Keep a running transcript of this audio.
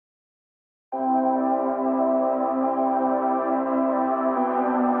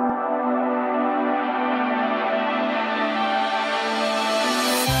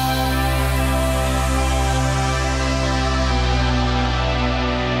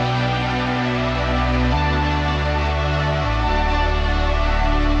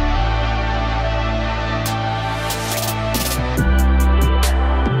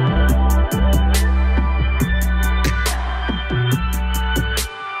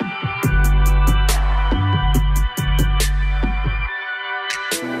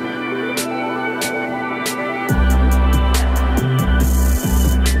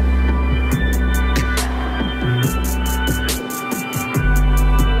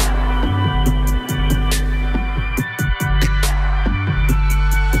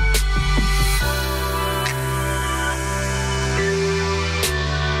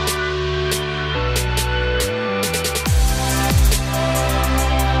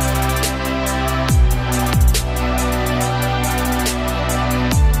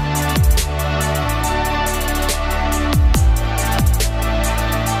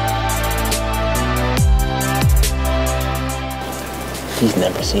He's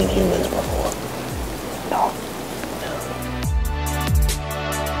never seen humans before. No.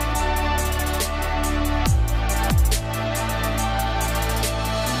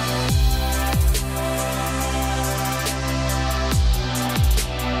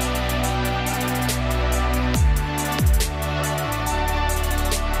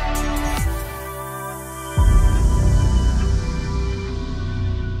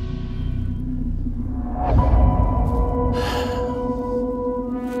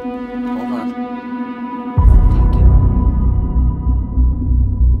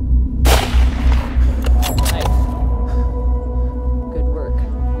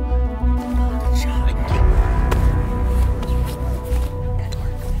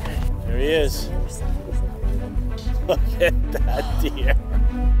 Look at that deer.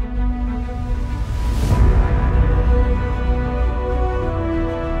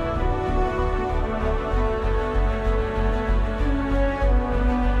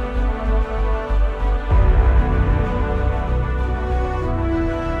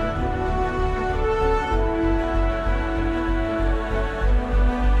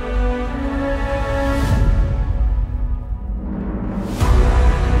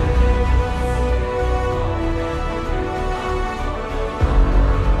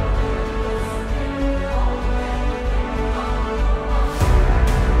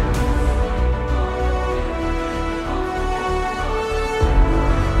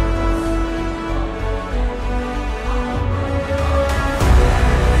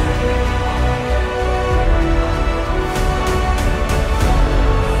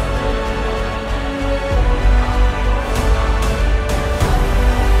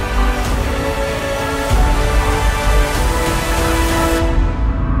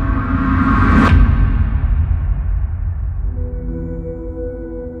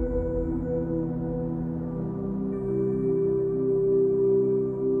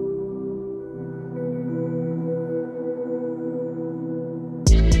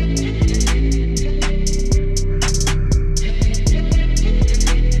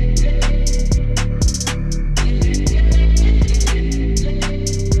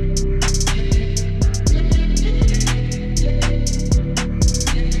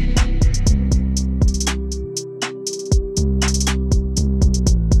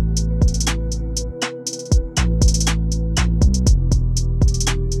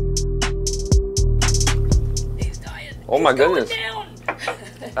 Oh my goodness.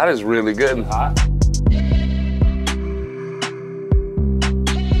 That is really good. Hot.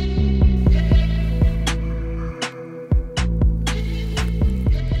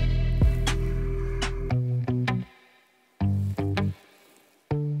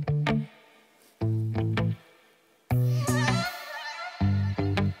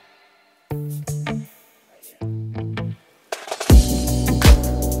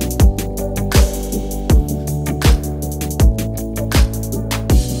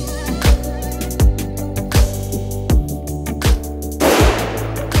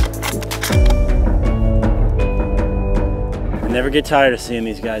 I never get tired of seeing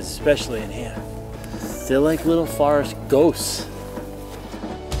these guys, especially in here. They're like little forest ghosts.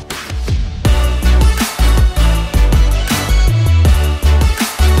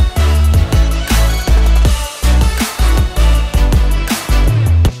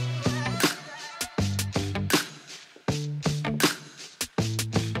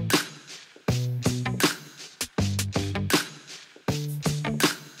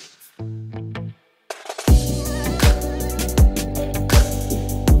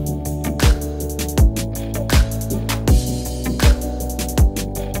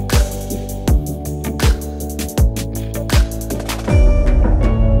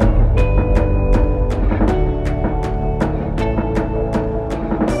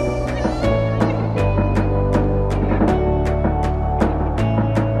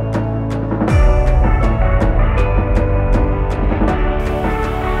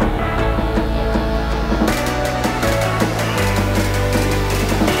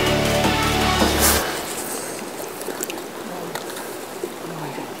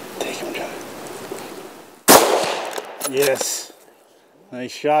 Yes.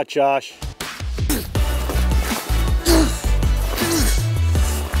 Nice shot, Josh.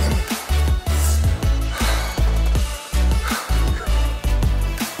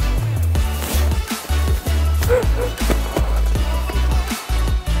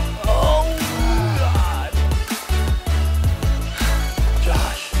 Oh, God.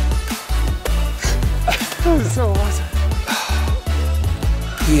 Josh. That was so awesome.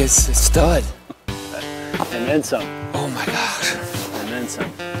 He is a stud. And then some. Oh my gosh. And then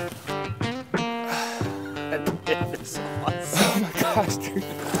some. That is awesome. Oh my God. bastard.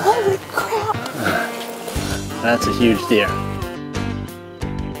 Holy crap. That's a huge deer.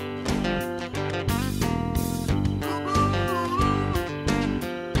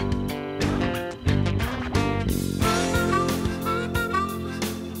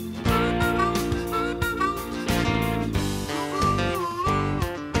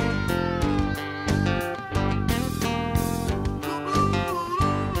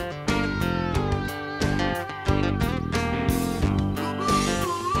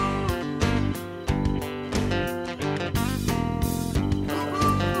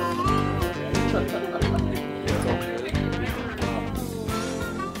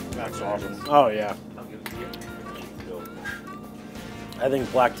 That's awesome. Oh yeah. I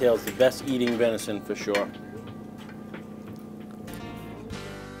think blacktail is the best eating venison for sure.